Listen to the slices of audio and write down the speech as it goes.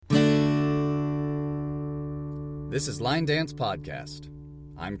This is Line Dance Podcast.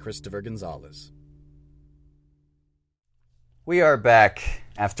 I'm Christopher Gonzalez. We are back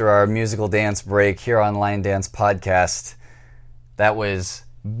after our musical dance break here on Line Dance Podcast. That was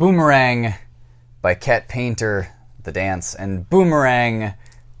Boomerang by Cat Painter, the dance, and Boomerang,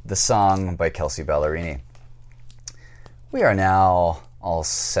 the song by Kelsea Ballerini. We are now all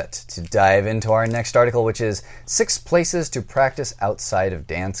set to dive into our next article, which is 6 Places to Practice Outside of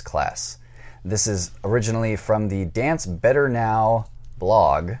Dance Class. This is originally from the Dance Better Now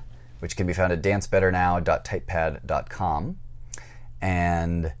blog, which can be found at dancebetternow.typepad.com.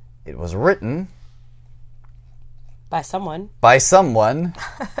 And it was written by someone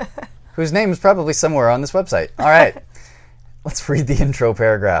whose name is probably somewhere on this website. All right, let's read the intro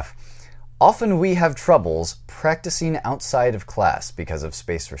paragraph. Often we have troubles practicing outside of class because of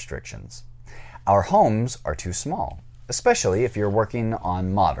space restrictions. Our homes are too small, especially if you're working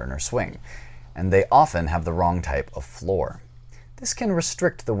on modern or swing, and they often have the wrong type of floor. This can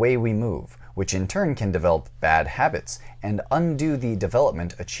restrict the way we move, which in turn can develop bad habits and undo the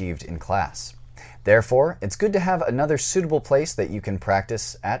development achieved in class. Therefore, it's good to have another suitable place that you can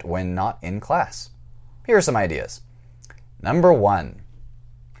practice at when not in class. Here are some ideas. Number 1.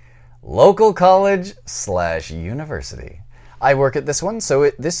 Local college/university. I work at this one,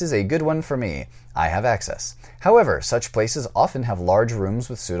 so this is a good one for me. I have access. However, such places often have large rooms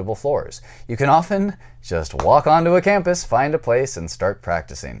with suitable floors. You can often just walk onto a campus, find a place, and start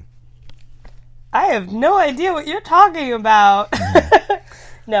practicing. I have no idea what you're talking about.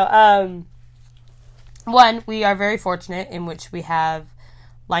 No, one, we are very fortunate in which we have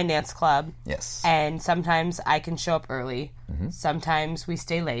Line Dance Club. Yes. And sometimes I can show up early. Mm-hmm. Sometimes we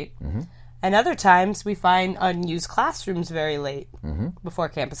stay late. Mm-hmm. And other times we find unused classrooms very late before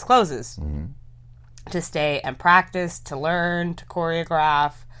campus closes to stay and practice, to learn, to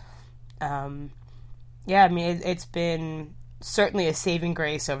choreograph. It's been certainly a saving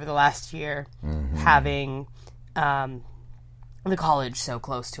grace over the last year having the college so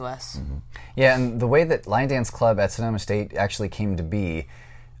close to us. Mm-hmm. Yeah, and the way that Line Dance Club at Sonoma State actually came to be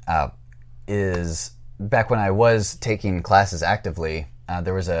is back when I was taking classes actively.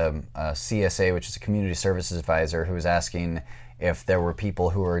 There was a CSA, which is a community services advisor, who was asking if there were people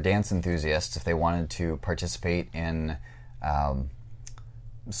who were dance enthusiasts, if they wanted to participate in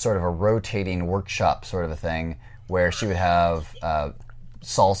sort of a rotating workshop sort of a thing, where she would have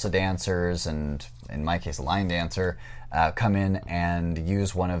salsa dancers and, in my case, a line dancer, come in and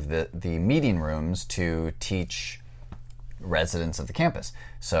use one of the meeting rooms to teach residents of the campus.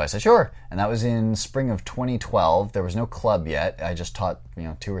 So I said, sure. And that was in spring of 2012. There was no club yet. I just taught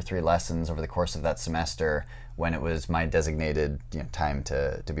 2 or 3 lessons over the course of that semester when it was my designated time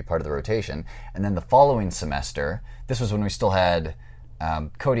to be part of the rotation. And then the following semester, this was when we still had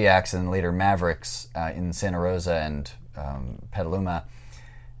Kodiaks and later Mavericks in Santa Rosa and Petaluma.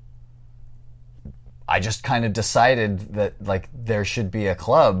 I just kind of decided that there should be a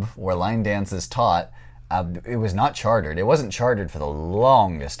club where line dance is taught. It was not chartered. It wasn't chartered for the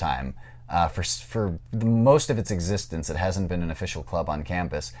longest time. For most of its existence, it hasn't been an official club on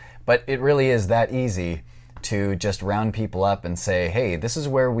campus. But it really is that easy to just round people up and say, hey, this is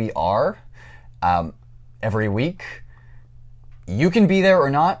where we are every week. You can be there or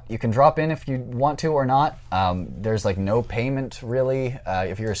not. You can drop in if you want to or not. There's no payment, really.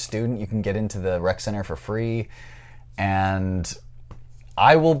 If you're a student, you can get into the rec center for free. And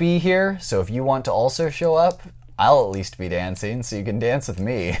I will be here, so if you want to also show up, I'll at least be dancing, so you can dance with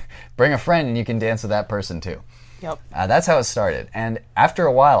me. Bring a friend and you can dance with that person too. Yep. That's how it started. And after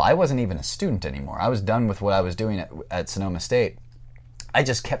a while, I wasn't even a student anymore. I was done with what I was doing at Sonoma State. I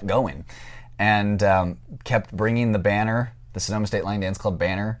just kept going and kept bringing the banner, the Sonoma State Line Dance Club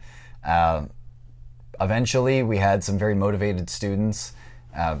banner. Eventually, we had some very motivated students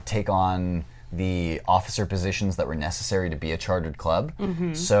take on the officer positions that were necessary to be a chartered club.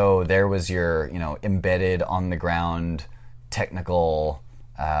 Mm-hmm. So there was your, embedded on the ground technical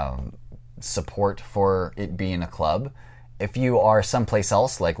support for it being a club. If you are someplace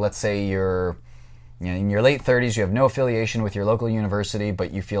else, let's say you're in your late 30s, you have no affiliation with your local university,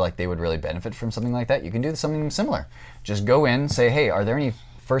 but you feel like they would really benefit from something like that, you can do something similar. Just go in, say, hey, are there any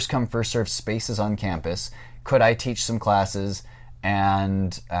first come, first served spaces on campus? Could I teach some classes?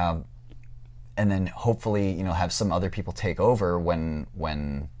 And then hopefully, have some other people take over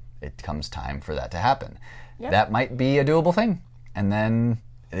when it comes time for that to happen. Yep. That might be a doable thing, and then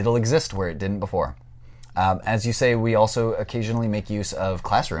it'll exist where it didn't before. As you say, we also occasionally make use of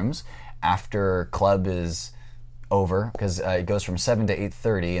classrooms after club is over, because it goes from 7 to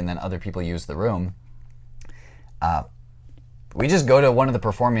 8:30, and then other people use the room. We just go to one of the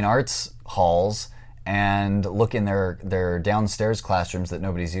performing arts halls and look in their downstairs classrooms that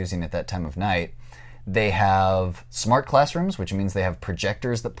nobody's using at that time of night, they have smart classrooms, which means they have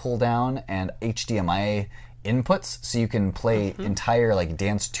projectors that pull down and HDMI inputs, so you can play entire like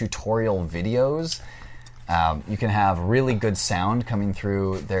dance tutorial videos. You can have really good sound coming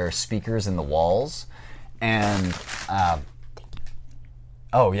through their speakers in the walls. And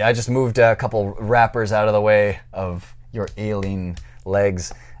oh yeah, I just moved a couple wrappers out of the way of your ailing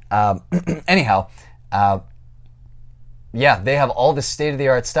legs. Anyhow, yeah, they have all this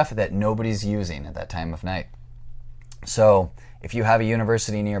state-of-the-art stuff that nobody's using at that time of night. So if you have a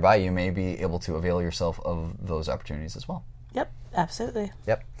university nearby, you may be able to avail yourself of those opportunities as well. Yep, absolutely.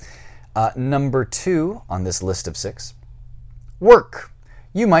 Yep. Number 2 on this list of 6, work.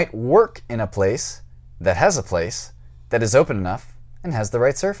 You might work in a place that has a place that is open enough and has the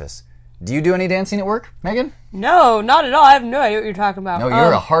right surface. Do you do any dancing at work, Megan? No, not at all. I have no idea what you're talking about. No,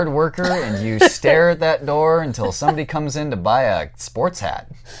 you're a hard worker and you stare at that door until somebody comes in to buy a sports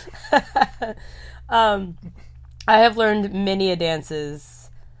hat. I have learned many dances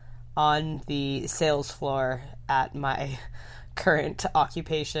on the sales floor at my current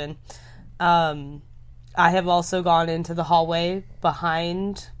occupation. I have also gone into the hallway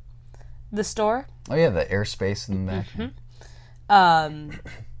behind the store. Oh yeah, the airspace in the back.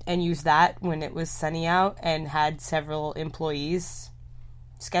 And used that when it was sunny out, and had several employees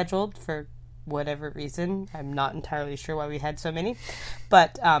scheduled for whatever reason. I'm not entirely sure why we had so many,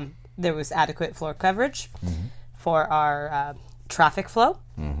 but there was adequate floor coverage for our traffic flow.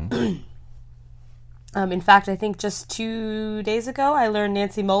 In fact, I think just 2 days ago, I learned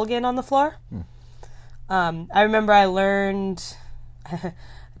Nancy Mulligan on the floor. I remember I learned,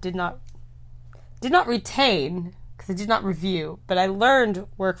 did not retain, because I did not review, but I learned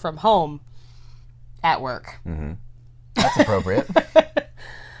work from home at work. That's appropriate.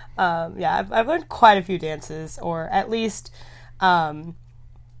 Yeah, I've learned quite a few dances, or at least also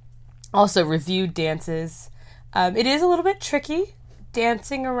reviewed dances. It is a little bit tricky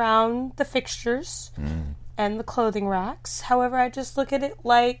dancing around the fixtures and the clothing racks. However, I just look at it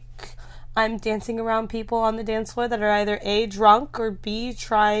like I'm dancing around people on the dance floor that are either A, drunk, or B,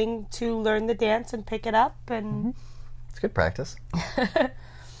 trying to learn the dance and pick it up. And It's good practice.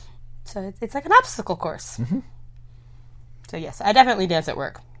 so it's like an obstacle course. So yes, I definitely dance at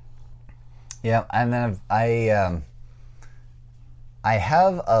work. Yeah, and then I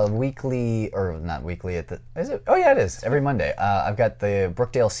have a weekly, or not weekly, is it? Oh yeah, it is. Every Monday. I've got the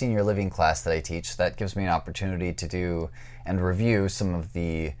Brookdale Senior Living class that I teach. That gives me an opportunity to do and review some of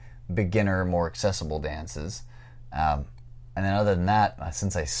the beginner, more accessible dances. And then other than that,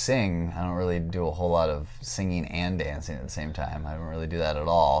 since I sing, I don't really do a whole lot of singing and dancing at the same time. I don't really do that at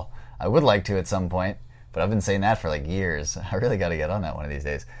all. I would like to at some point, but I've been saying that for like years. I really got to get on that one of these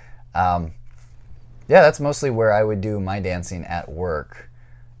days. Yeah, that's mostly where I would do my dancing at work.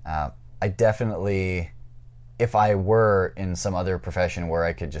 I definitely, if I were in some other profession where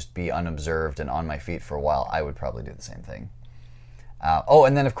I could just be unobserved and on my feet for a while, I would probably do the same thing.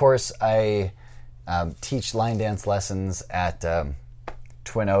 And then of course I teach line dance lessons at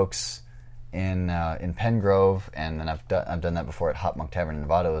Twin Oaks in Pengrove, and then I've done that before at Hot Monk Tavern in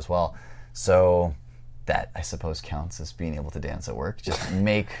Novato as well. So that, I suppose, counts as being able to dance at work. Just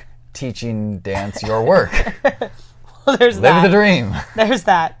make teaching dance your work. Well, there's Live the dream. There's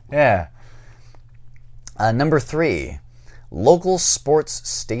that. Yeah. Number 3, local sports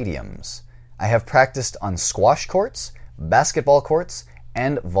stadiums. I have practiced on squash courts, basketball courts,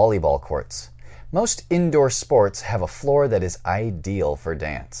 and volleyball courts. Most indoor sports have a floor that is ideal for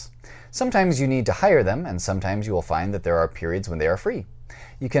dance. Sometimes you need to hire them, and sometimes you will find that there are periods when they are free.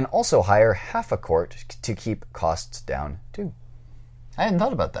 You can also hire half a court to keep costs down, too. I hadn't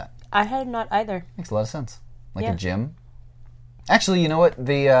thought about that. I had not either. Makes a lot of sense. Like Yeah. a gym. Actually, you know what?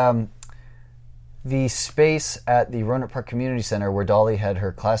 The space at the Roanoke Park Community Center where Dolly had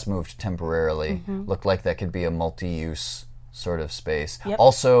her class moved temporarily looked like that could be a multi-use sort of space. Yep.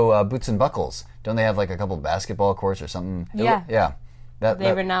 Also, Boots and Buckles. Don't they have like a couple basketball courts or something? Yeah. Yeah.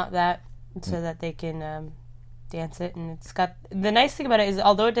 They rent out that so that they can dance it, and it's got, the nice thing about it is,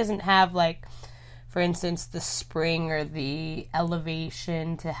 although it doesn't have, like, for instance, the spring or the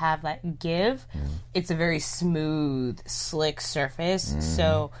elevation to have that give, it's a very smooth, slick surface.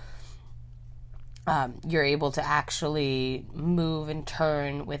 So you're able to actually move and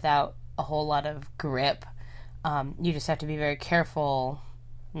turn without a whole lot of grip. You just have to be very careful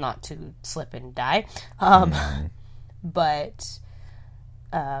not to slip and die. But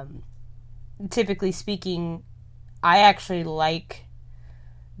typically speaking, I actually like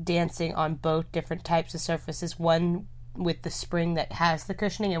dancing on both different types of surfaces. One with the spring that has the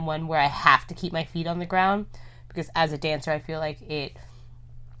cushioning and one where I have to keep my feet on the ground, because as a dancer I feel like it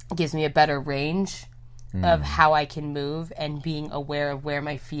gives me a better range of how I can move and being aware of where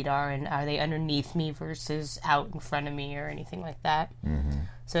my feet are and are they underneath me versus out in front of me or anything like that.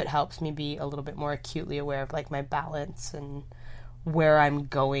 So it helps me be a little bit more acutely aware of like my balance and where I'm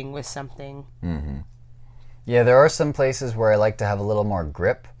going with something. Yeah, there are some places where I like to have a little more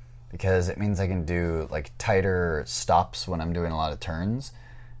grip because it means I can do like tighter stops when I'm doing a lot of turns.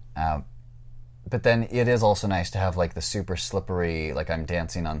 But then it is also nice to have like the super slippery, like I'm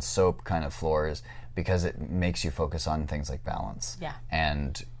dancing on soap kind of floors, because it makes you focus on things like balance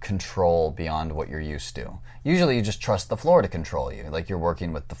and control beyond what you're used to. Usually you just trust the floor to control you, like you're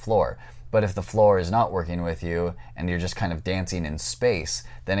working with the floor. But if the floor is not working with you and you're just kind of dancing in space,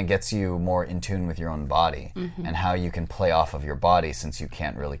 then it gets you more in tune with your own body and how you can play off of your body, since you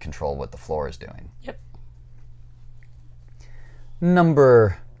can't really control what the floor is doing. Yep.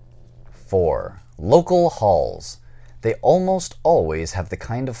 Number 4, local halls. They almost always have the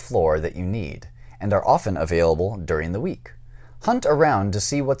kind of floor that you need and are often available during the week. Hunt around to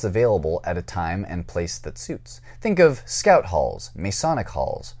see what's available at a time and place that suits. Think of scout halls, Masonic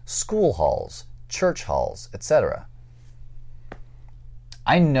halls, school halls, church halls, etc.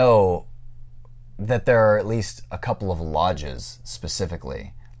 I know that there are at least a couple of lodges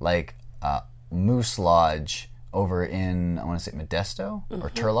specifically, like Moose Lodge over in, I want to say Modesto or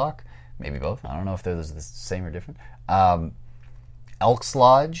Turlock, maybe both. I don't know if they're the same or different. Elks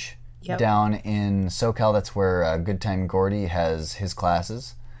Lodge down in SoCal, that's where Good Time Gordy has his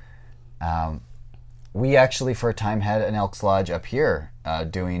classes. We actually for a time had an Elks Lodge up here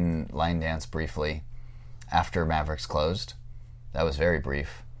doing line dance briefly after Mavericks closed. That was very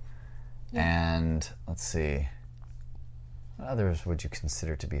brief. And let's see, what others would you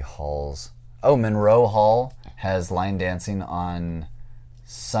consider to be halls? Oh, Monroe Hall has line dancing on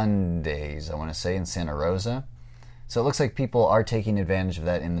Sundays, I want to say, in Santa Rosa. So it looks like people are taking advantage of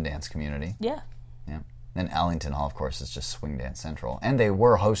that in the dance community. Yeah. And Allington Hall, of course, is just Swing Dance Central. And they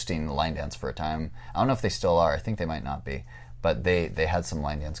were hosting line dance for a time. I don't know if they still are. I think they might not be. But they had some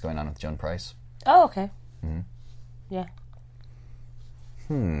line dance going on with Joan Price. Oh, okay. Yeah.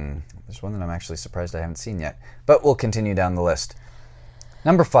 There's one that I'm actually surprised I haven't seen yet. But we'll continue down the list.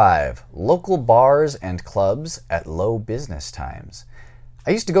 Number 5, local bars and clubs at low business times.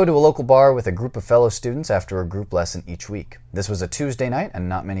 I used to go to a local bar with a group of fellow students after a group lesson each week. This was a Tuesday night and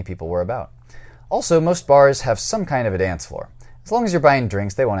not many people were about. Also, most bars have some kind of a dance floor. As long as you're buying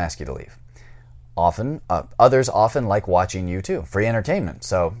drinks, they won't ask you to leave. Others often like watching you too. Free entertainment,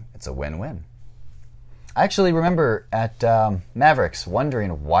 so it's a win-win. I actually remember at Mavericks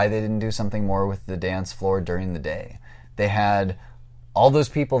wondering why they didn't do something more with the dance floor during the day. They had all those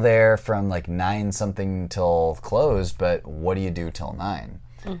people there from like 9-something till closed, but what do you do till 9?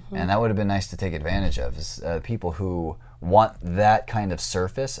 And that would have been nice to take advantage of, is people who want that kind of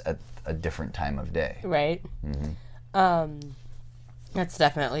surface at a different time of day. Right. That's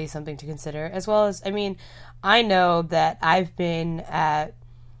definitely something to consider. As well as, I mean, I know that I've been at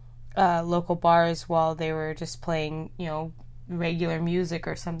local bars while they were just playing, regular music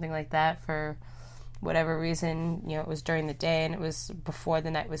or something like that for whatever reason. It was during the day and it was before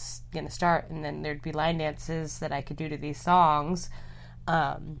the night was going to start, and then there'd be line dances that I could do to these songs.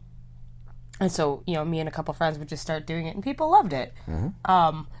 And so, me and a couple friends would just start doing it, and people loved it.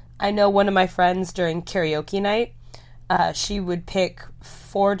 I know one of my friends during karaoke night, she would pick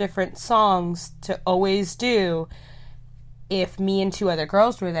 4 different songs to always do if me and 2 other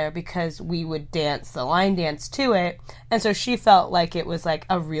girls were there, because we would dance the line dance to it. And so she felt like it was like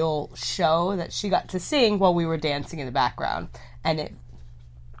a real show that she got to sing while we were dancing in the background. And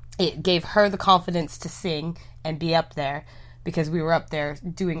it gave her the confidence to sing and be up there, because we were up there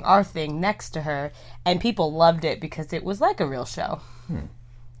doing our thing next to her, and people loved it because it was like a real show.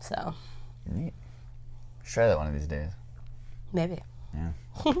 So neat. Try that one of these days. Maybe.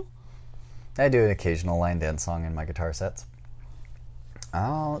 Yeah. I do an occasional line dance song in my guitar sets.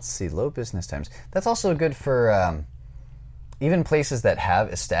 Oh, let's see, low business times. That's also good for even places that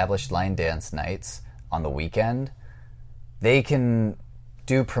have established line dance nights on the weekend. They can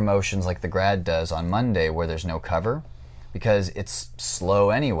do promotions like the Grad does on Monday where there's no cover, because it's slow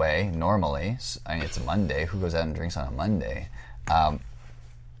anyway, normally. I mean, it's a Monday. Who goes out and drinks on a Monday?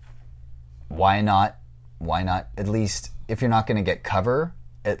 Why not, at least, if you're not going to get cover,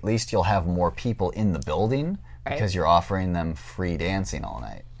 at least you'll have more people in the building, because you're offering them free dancing all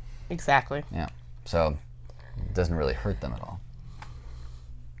night. Exactly. Yeah. So it doesn't really hurt them at all.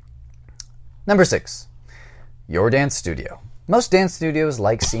 Number 6, your dance studio. Most dance studios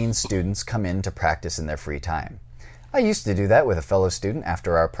like seeing students come in to practice in their free time. I used to do that with a fellow student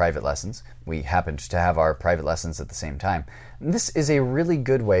after our private lessons. We happened to have our private lessons at the same time. This is a really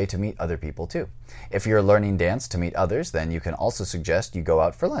good way to meet other people too. If you're learning dance to meet others, then you can also suggest you go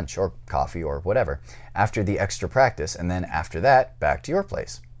out for lunch or coffee or whatever after the extra practice, and then after that, back to your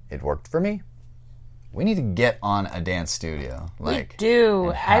place. It worked for me. We need to get on a dance studio. We do.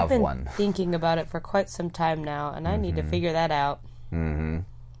 And have I've been one. thinking about it for quite some time now, and I need to figure that out.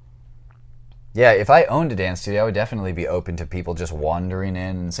 Yeah, if I owned a dance studio, I would definitely be open to people just wandering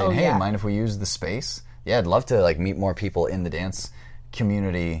in and saying, hey, yeah. mind if we use the space? Yeah, I'd love to meet more people in the dance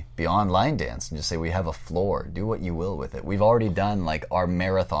community beyond line dance and just say we have a floor. Do what you will with it. We've already done our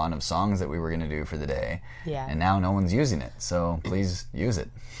marathon of songs that we were going to do for the day. Yeah. And now no one's using it. So please use it.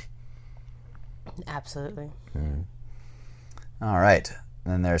 Absolutely. All right.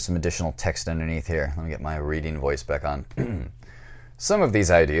 And then there's some additional text underneath here. Let me get my reading voice back on. Some of these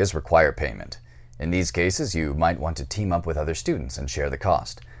ideas require payment. In these cases, you might want to team up with other students and share the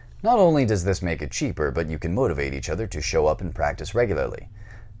cost. Not only does this make it cheaper, but you can motivate each other to show up and practice regularly.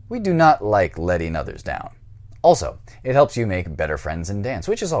 We do not like letting others down. Also, it helps you make better friends in dance,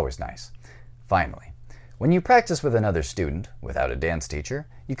 which is always nice. Finally, when you practice with another student, without a dance teacher,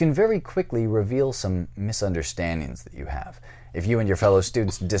 you can very quickly reveal some misunderstandings that you have. If you and your fellow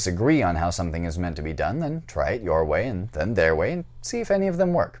students disagree on how something is meant to be done, then try it your way and then their way and see if any of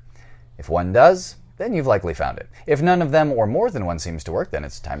them work. If one does, then you've likely found it. If none of them or more than one seems to work, then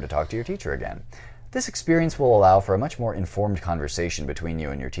it's time to talk to your teacher again. This experience will allow for a much more informed conversation between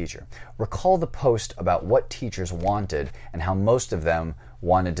you and your teacher. Recall the post about what teachers wanted and how most of them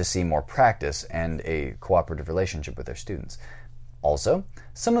wanted to see more practice and a cooperative relationship with their students. Also,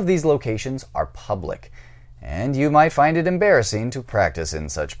 some of these locations are public, and you might find it embarrassing to practice in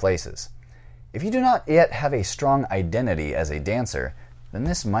such places. If you do not yet have a strong identity as a dancer, then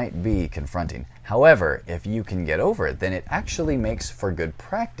this might be confronting. However, if you can get over it, then it actually makes for good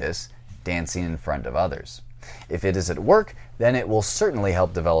practice dancing in front of others. If it is at work, then it will certainly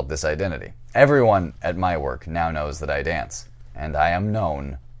help develop this identity. Everyone at my work now knows that I dance, and I am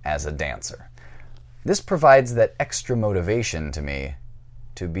known as a dancer. This provides that extra motivation to me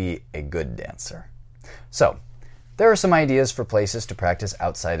to be a good dancer. So, there are some ideas for places to practice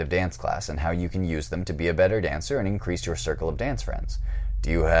outside of dance class and how you can use them to be a better dancer and increase your circle of dance friends. Do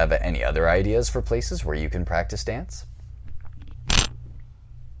you have any other ideas for places where you can practice dance?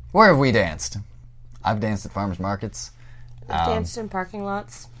 Where have we danced? I've danced at farmers markets. I've danced in parking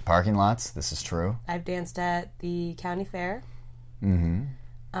lots. Parking lots, this is true. I've danced at the county fair.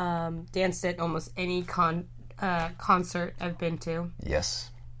 Danced at almost any concert I've been to. Yes.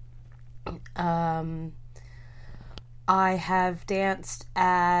 I have danced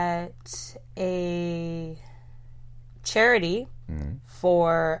at a charity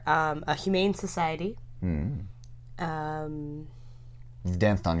for a humane society. You've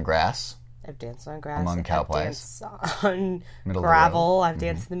danced on grass. I've danced on grass. Among cow I've pies. danced on Middle of the gravel. road. I've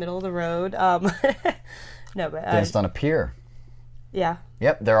danced in the middle of the road. No, but Danced on a pier. yeah.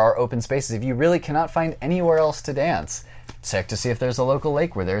 Yep, there are open spaces. If you really cannot find anywhere else to dance, check to see if there's a local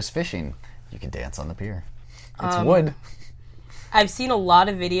lake where there's fishing. You can dance on the pier. It's wood. I've seen a lot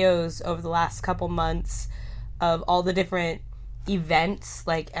of videos over the last couple months of all the different events,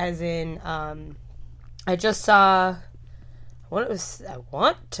 as in, I just saw, I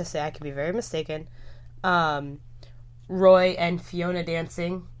want to say, I could be very mistaken, Roy and Fiona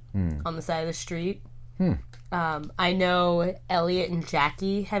dancing on the side of the street. I know Elliot and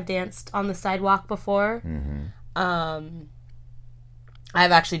Jackie have danced on the sidewalk before. I've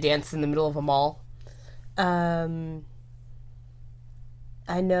actually danced in the middle of a mall. I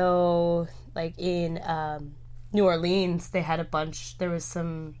know, in New Orleans, they had there was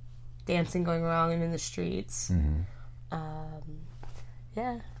some dancing going around in the streets.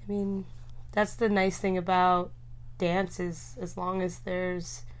 Yeah, I mean, that's the nice thing about dance is as long as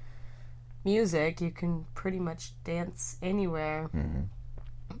there's music, you can pretty much dance anywhere.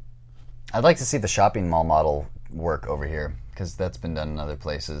 I'd like to see the shopping mall model work over here, because that's been done in other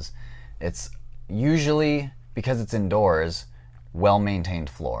places. It's usually, because it's indoors, well-maintained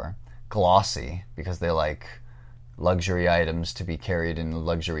floor, glossy, because they like luxury items to be carried in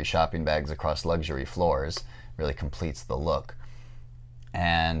luxury shopping bags across luxury floors, really completes the look.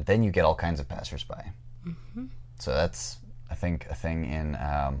 And then you get all kinds of passersby. So that's, I think, a thing in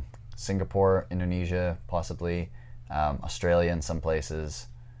Singapore, Indonesia, possibly, Australia in some places,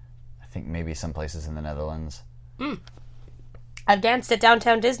 I think maybe some places in the Netherlands. I've danced at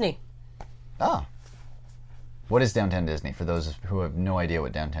Downtown Disney. Ah. What is Downtown Disney, for those who have no idea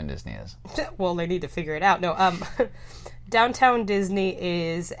what Downtown Disney is? Well, they need to figure it out. No, Downtown Disney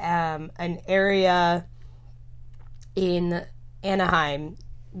is an area in Anaheim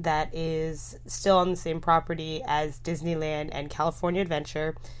that is still on the same property as Disneyland and California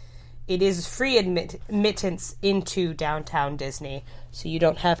Adventure. It is free admittance into downtown Disney, so you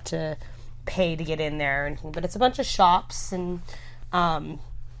don't have to pay to get in there or anything. But it's a bunch of shops, and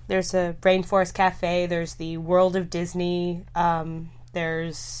there's a Rainforest Cafe, there's the World of Disney,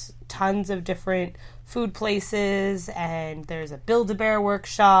 there's tons of different food places, and there's a Build-A-Bear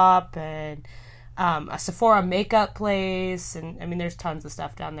workshop, and a Sephora makeup place, and I mean, there's tons of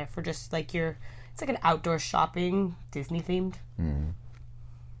stuff down there for just like it's like an outdoor shopping, Disney themed.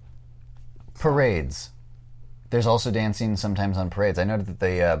 Parades. There's also dancing sometimes on parades. I noted that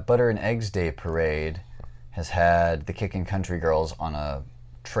the Butter and Eggs Day parade has had the Kickin' Country Girls on a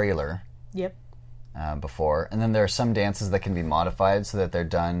trailer. Yep. Before. And then there are some dances that can be modified so that they're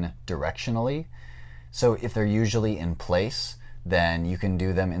done directionally. So if they're usually in place, then you can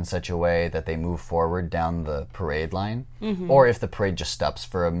do them in such a way that they move forward down the parade line. Mm-hmm. Or if the parade just stops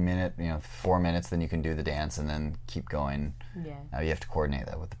for a minute, 4 minutes, then you can do the dance and then keep going. Yeah. You have to coordinate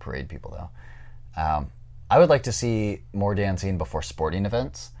that with the parade people, though. I would like to see more dancing before sporting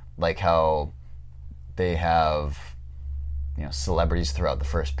events, like how they have celebrities throughout the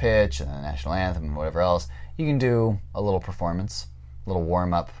first pitch and the national anthem and whatever else. You can do a little performance, a little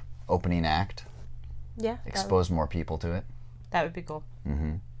warm-up opening act. Yeah. Expose more people to it. That would be cool.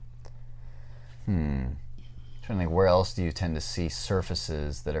 Mm-hmm. Trying to think, where else do you tend to see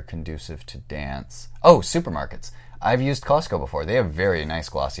surfaces that are conducive to dance? Oh, supermarkets. I've used Costco before. They have very nice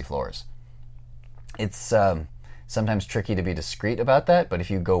glossy floors. It's sometimes tricky to be discreet about that, but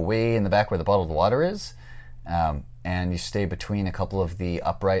if you go way in the back where the bottled water is, and you stay between a couple of the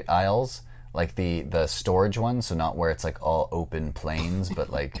upright aisles, like the storage one, so not where it's like all open planes, but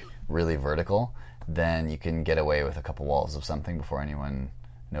like really vertical, then you can get away with a couple walls of something before anyone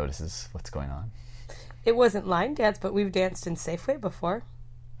notices what's going on. It wasn't line dance, but we've danced in Safeway before.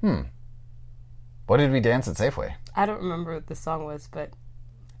 What did we dance at Safeway? I don't remember what the song was, but...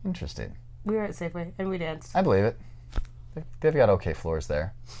 Interesting. We were at Safeway, and we danced. I believe it. They've got okay floors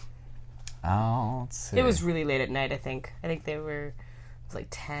there. Oh, let's see. It was really late at night, I think. It was like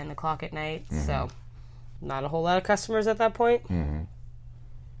 10 o'clock at night, so not a whole lot of customers at that point. Mm-hmm.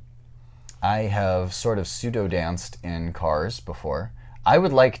 I have sort of pseudo-danced in cars before. I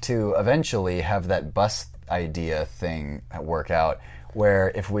would like to eventually have that bus idea thing work out,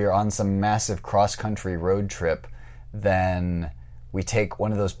 where if we are on some massive cross-country road trip, then we take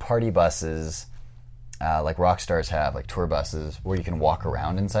one of those party buses, like rock stars have, like tour buses, where you can walk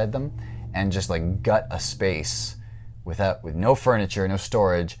around inside them, and just like gut a space with no furniture, no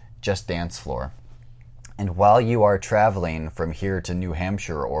storage, just dance floor. And while you are traveling from here to New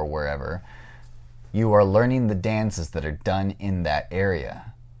Hampshire or wherever, you are learning the dances that are done in that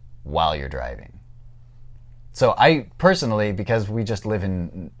area while you're driving. So I personally, because we just live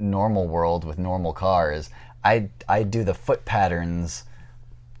in normal world with normal cars, I do the foot patterns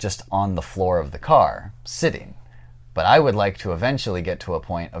just on the floor of the car, sitting. But I would like to eventually get to a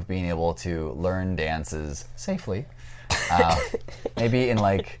point of being able to learn dances safely. Maybe in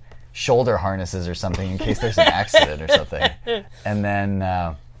like shoulder harnesses or something in case there's an accident or something. And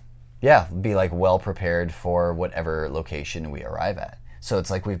then, be like well prepared for whatever location we arrive at. So it's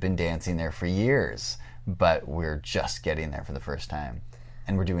like we've been dancing there for years, but we're just getting there for the first time.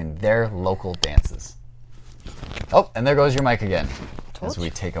 And we're doing their local dances. Oh, and there goes your mic again. As we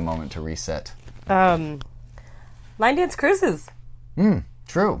take a moment to reset. Line dance cruises.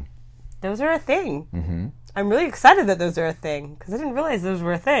 True. Those are a thing. Mm-hmm. I'm really excited that those are a thing, because I didn't realize those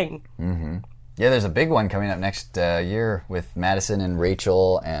were a thing. Mm-hmm. Yeah, there's a big one coming up next year with Madison and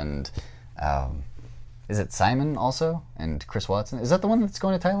Rachel and, is it Simon also? And Chris Watson? Is that the one that's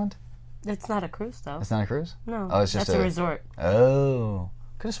going to Thailand? It's not a cruise, though. It's not a cruise? No. Oh, it's just that's a resort. Oh.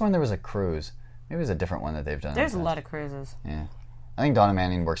 Could have sworn there was a cruise. Maybe it was a different one that they've done. There's a lot of cruises. Yeah. I think Donna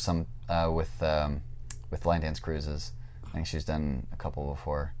Manning works some with line dance cruises. I think she's done a couple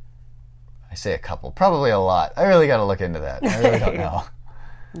before. I say a couple, probably a lot. I really got to look into that. I really don't know.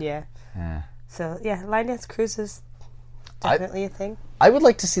 Yeah. So, line dance cruises, definitely a thing. I would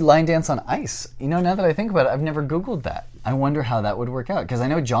like to see line dance on ice. Now that I think about it, I've never Googled that. I wonder how that would work out. Because I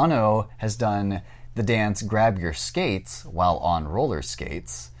know Jono has done the dance Grab Your Skates while on roller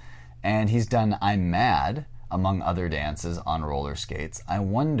skates. And he's done I'm Mad, among other dances, on roller skates. I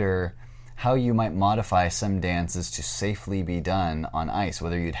wonder how you might modify some dances to safely be done on ice,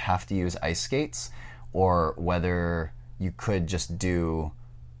 whether you'd have to use ice skates or whether you could just do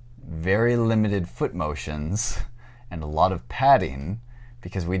very limited foot motions and a lot of padding,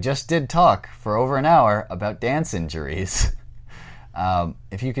 because we just did talk for over an hour about dance injuries.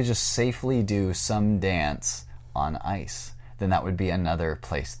 If you could just safely do some dance on ice, then that would be another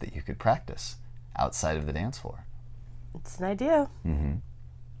place that you could practice outside of the dance floor. It's an idea.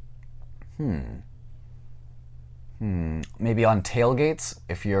 Maybe on tailgates,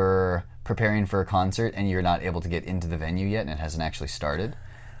 if you're preparing for a concert and you're not able to get into the venue yet and it hasn't actually started,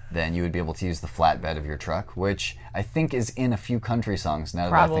 then you would be able to use the flatbed of your truck, which I think is in a few country songs now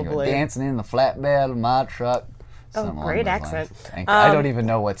that I think of it. Dancing in the flatbed of my truck. Great accent. I don't even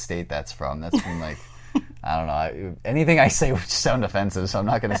know what state that's from. That's from like, I don't know. Anything I say would sound offensive, so I'm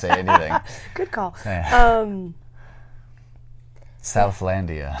not going to say anything. Good call.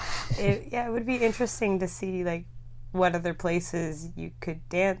 Southlandia. It would be interesting to see like what other places you could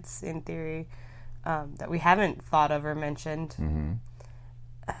dance in theory that we haven't thought of or mentioned.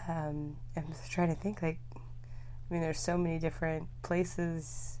 I'm just trying to think. Like, I mean, there's so many different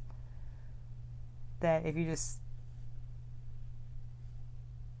places that if you just,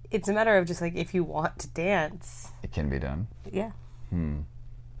 it's a matter of just like if you want to dance, it can be done. Yeah.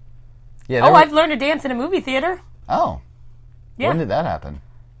 Yeah. I've learned to dance in a movie theater. Oh. Yeah. When did that happen?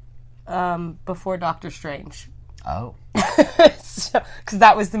 Before Doctor Strange. Oh. Because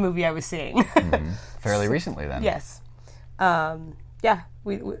that was the movie I was seeing. Fairly recently, then. Yes. Yeah,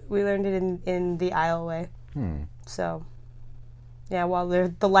 we learned it in the aisleway. So, yeah, while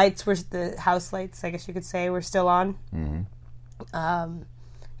the lights were, the house lights, I guess you could say, were still on.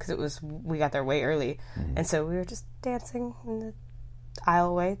 Because we got there way early. And so we were just dancing in the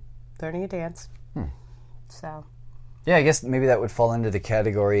aisleway, learning a dance. So. Yeah, I guess maybe that would fall into the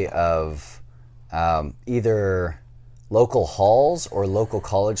category of either local halls or local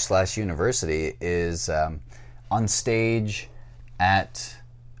college/university is on stage at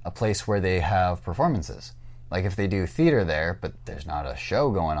a place where they have performances. Like if they do theater there, but there's not a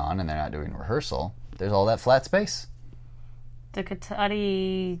show going on and they're not doing rehearsal, there's all that flat space. The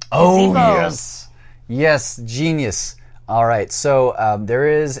Katati gazebo. Oh, yes. Yes, genius. All right, so there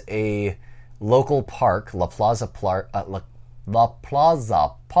is a local park, La Plaza Park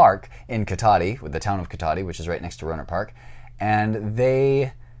in Katati, with the town of Katati, which is right next to Rohnert Park, and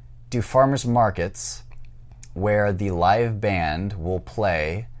they do farmers markets where the live band will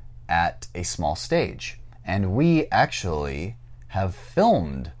play at a small stage. And we actually have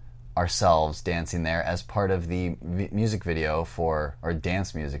filmed ourselves dancing there as part of the music video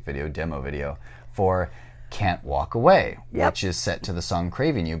dance music video, demo video, for Can't Walk Away, which is set to the song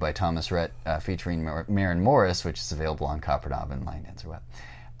Craving You by Thomas Rhett featuring Maren Morris, which is available on Copper Knob and Line Dancer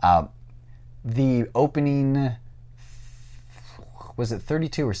Web. The opening, was it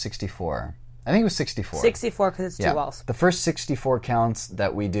 32 or 64? I think it was 64. 64 because it's two walls. The first 64 counts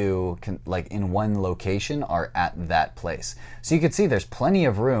that we do like in one location are at that place. So you can see there's plenty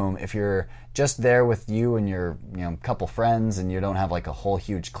of room if you're just there with you and your couple friends and you don't have like a whole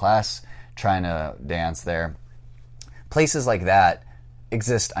huge class trying to dance there. Places like that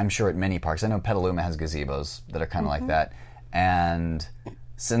exist, I'm sure, at many parks. I know Petaluma has gazebos that are kind of like that. And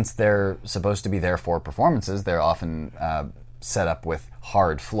since they're supposed to be there for performances, they're often set up with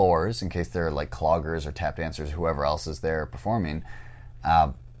hard floors in case they're like cloggers or tap dancers, whoever else is there performing.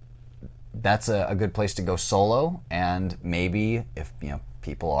 That's a good place to go solo, and maybe if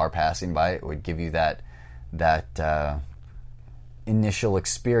people are passing by, it would give you that initial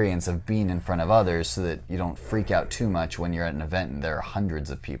experience of being in front of others so that you don't freak out too much when you're at an event and there are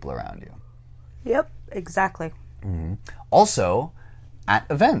hundreds of people around you. Yep, exactly. Also, at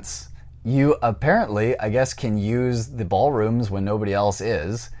events, you apparently, I guess, can use the ballrooms when nobody else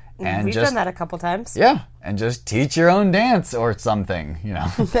is. And We've done that a couple times. Yeah, and just teach your own dance or something,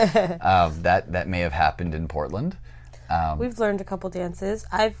 that may have happened in Portland. We've learned a couple dances.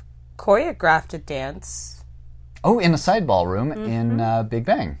 I've choreographed a dance. Oh, in a side ballroom in Big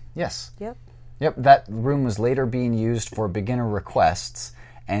Bang, yes. Yep. That room was later being used for beginner requests,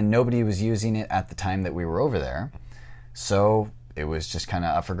 and nobody was using it at the time that we were over there. So it was just kind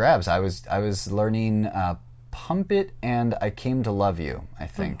of up for grabs. I was learning Pump It and I Came to Love You, I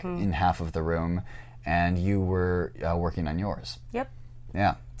think, in half of the room, and you were working on yours. Yep.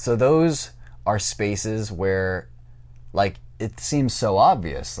 Yeah. So those are spaces where, like, it seems so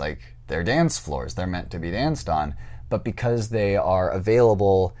obvious, like, they're dance floors, they're meant to be danced on, but because they are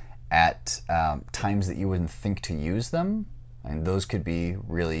available at times that you wouldn't think to use them, and those could be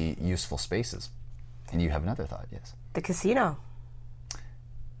really useful spaces. And you have another thought, yes? The casino.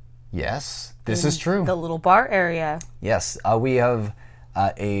 Yes, this is true. The little bar area. Yes, we have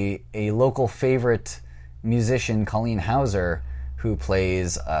a local favorite musician, Colleen Hauser, who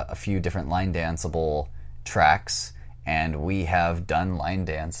plays a few different line danceable tracks, and we have done line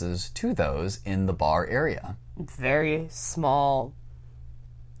dances to those in the bar area. Very small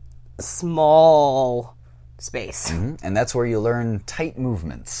space. And that's where you learn tight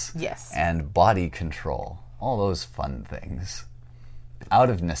movements. Yes. And body control. All those fun things. Out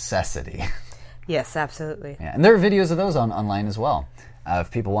of necessity. Yes, absolutely. Yeah, and there are videos of those online as well.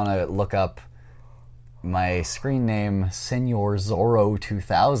 If people want to look up my screen name, Senor Zorro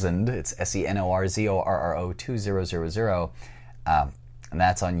 2000, it's SENORZORRO 2000, and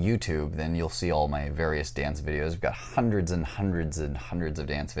that's on YouTube, then you'll see all my various dance videos. We've got hundreds and hundreds and hundreds of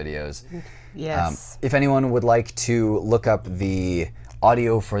dance videos. Yes. If anyone would like to look up the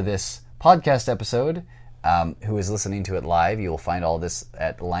audio for this podcast episode, who is listening to it live, you will find all this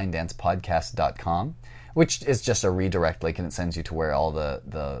at linedancepodcast.com, which is just a redirect link, and it sends you to where all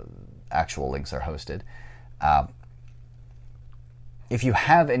the actual links are hosted. If you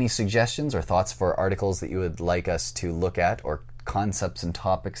have any suggestions or thoughts for articles that you would like us to look at, or concepts and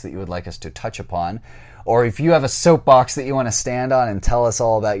topics that you would like us to touch upon, or if you have a soapbox that you want to stand on and tell us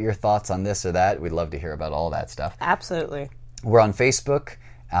all about your thoughts on this or that, we'd love to hear about all that stuff. Absolutely. We're on Facebook,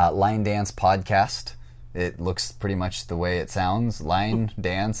 Line Dance Podcast. It looks pretty much the way it sounds. Line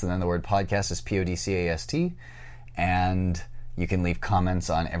Dance, and then the word podcast is PODCAST. And you can leave comments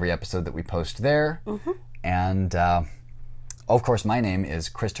on every episode that we post there. And, of course, my name is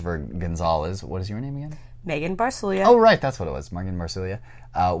Christopher Gonzalez. What is your name again? Megan Barcelia. Oh, right, that's what it was, Megan Barcelia.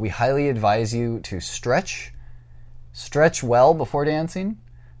 We highly advise you to stretch well before dancing,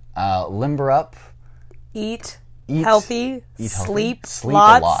 limber up, Eat healthy, sleep a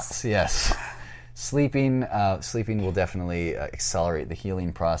lots. lot. Yes, sleeping will definitely accelerate the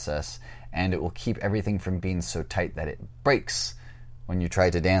healing process, and it will keep everything from being so tight that it breaks when you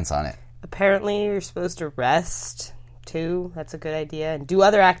try to dance on it. Apparently, you're supposed to rest too. That's a good idea, and do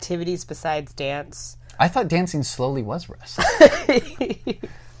other activities besides dance. I thought dancing slowly was rest.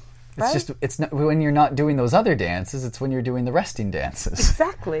 Right? It's not when you're not doing those other dances, it's when you're doing the resting dances.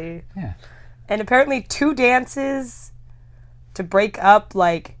 Exactly. Yeah. And apparently 2 dances to break up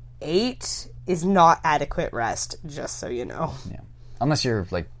like 8 is not adequate rest, just so you know. Yeah. Unless you're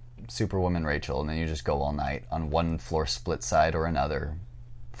like Superwoman Rachel and then you just go all night on one floor split side or another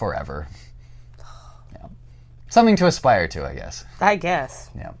forever. Yeah. Something to aspire to, I guess. I guess.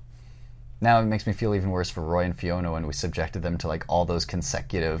 Yeah. Now it makes me feel even worse for Roy and Fiona when we subjected them to like all those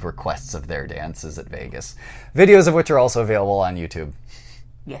consecutive requests of their dances at Vegas. Videos of which are also available on YouTube.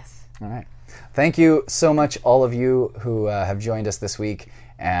 Yes. All right. Thank you so much, all of you who have joined us this week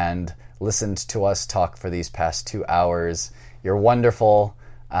and listened to us talk for these past 2 hours. You're wonderful.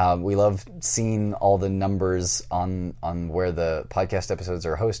 We love seeing all the numbers on where the podcast episodes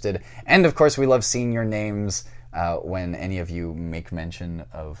are hosted. And, of course, we love seeing your names when any of you make mention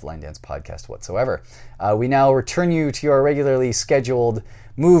of Line Dance Podcast whatsoever. We now return you to your regularly scheduled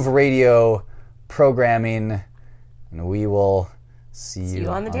Move Radio programming, and we will see you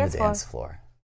on the dance floor.